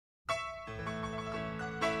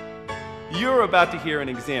You're about to hear an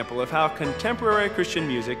example of how contemporary Christian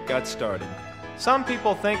music got started. Some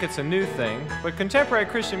people think it's a new thing, but contemporary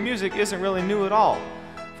Christian music isn't really new at all.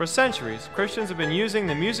 For centuries, Christians have been using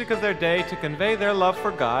the music of their day to convey their love for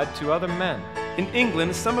God to other men. In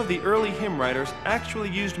England, some of the early hymn writers actually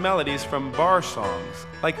used melodies from bar songs,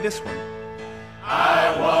 like this one.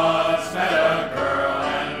 I once met a girl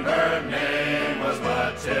and her name was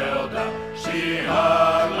Matilda. She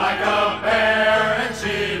hung like a bear and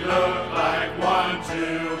she looked like one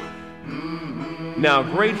too. Now,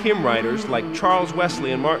 great hymn writers like Charles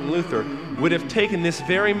Wesley and Martin Luther would have taken this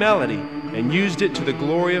very melody and used it to the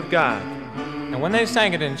glory of God. And when they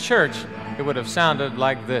sang it in church, it would have sounded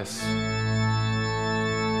like this.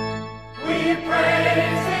 We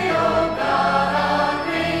praise thee, O God, our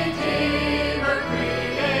Redeemer,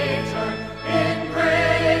 Creator. In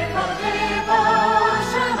grateful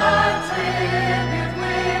devotion our tribute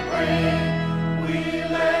we bring. We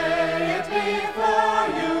lay it before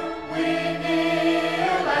you, we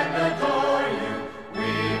kneel and adore you.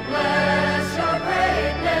 We bless your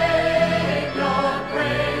great name, your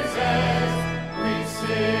praises we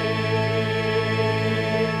sing.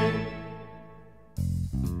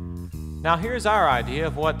 Now here's our idea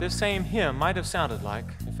of what this same hymn might have sounded like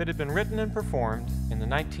if it had been written and performed in the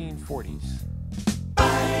 1940s.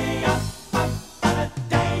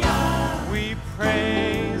 We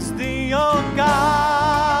praise thee, O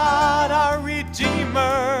God, our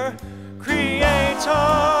Redeemer, Creator.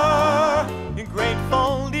 In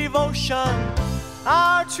grateful devotion,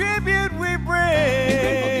 our tribute we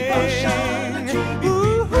bring.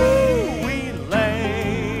 Ooh, we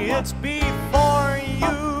lay it before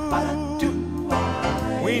you.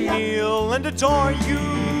 We kneel and adore you.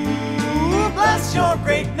 Bless your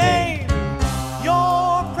great name.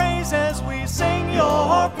 Your praises we sing.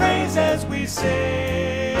 Your praises we sing.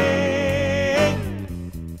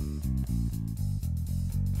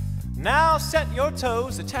 Now set your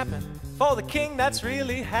toes a-tapping for the King that's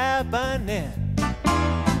really happening.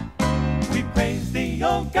 We praise thee,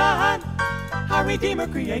 O God, our Redeemer,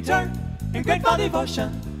 Creator. In grateful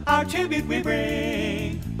devotion, our tribute we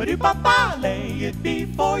bring. Ba-do-ba-ba, lay it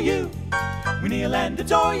before you. We kneel and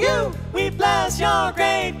adore you. We bless your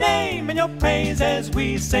great name and your praises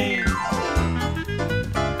we sing.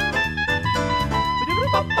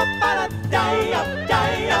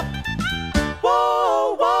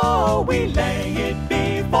 Whoa, whoa, we lay it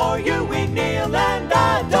before you. We kneel and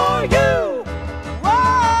adore you.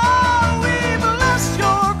 Whoa, we bless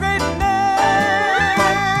your great name.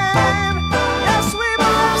 Yes, we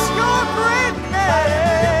bless your great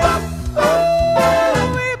name.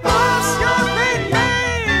 We bless your great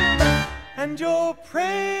name and your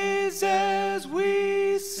praises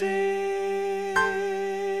we sing.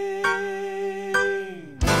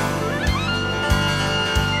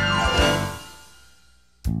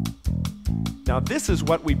 Now, this is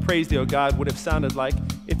what We Praise Thee, O God would have sounded like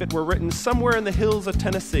if it were written somewhere in the hills of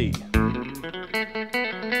Tennessee.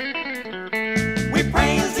 We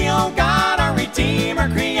praise thee, O God, our Redeemer,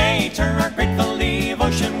 Creator, our grateful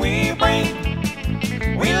devotion we bring.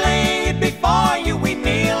 We lay it before you, we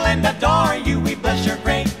kneel and adore you. We bless your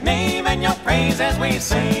great name and your praises we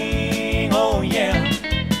sing. Oh yeah.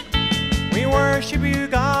 We worship you,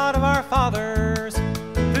 God of our fathers.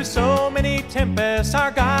 Through so many tempests,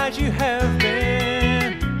 our guide you have been.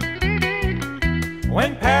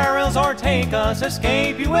 When perils o'ertake us,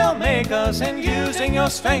 escape you will make us, and using your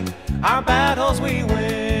strength, our battles we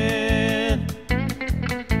win.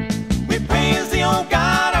 We praise thee, O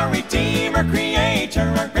God, our Redeemer,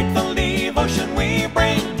 Creator, our grateful devotion we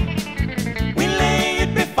bring. We lay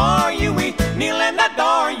it before you, we kneel and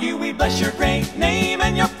adore you. We bless your great name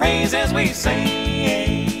and your praises we sing.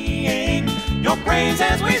 Your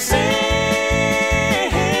praises we sing.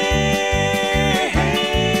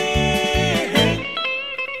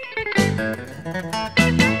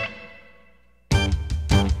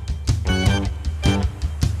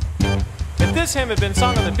 If this hymn had been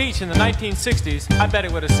sung on the beach in the 1960s, I bet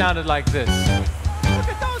it would have sounded like this. Look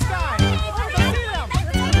at those guys!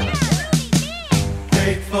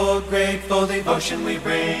 Grateful, grateful devotion we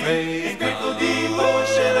bring. In grateful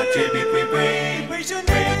devotion, our tribute we bring. Grateful,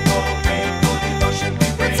 grateful devotion we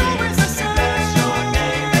bring. It's always the same. Bless your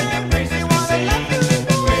name and your praises we sing.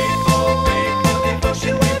 Grateful, grateful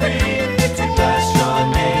devotion we bring. We bless your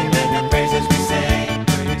name and your praises we sing.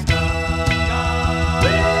 Praise God.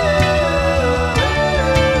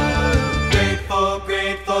 Grateful,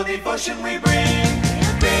 grateful devotion we bring.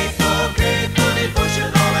 Grateful, grateful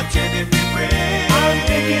devotion, all our tribute we bring. I'm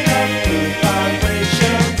picking up good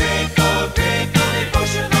vibration. Grateful, grateful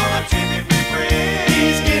devotion, all our tribute we bring.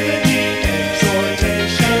 He's giving me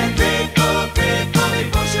exhortation. Grateful,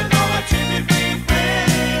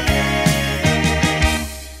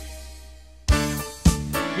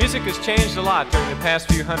 lot during the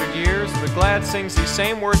past few hundred years, but glad sings these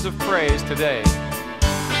same words of praise today.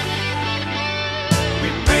 We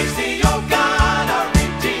praise thee, O God.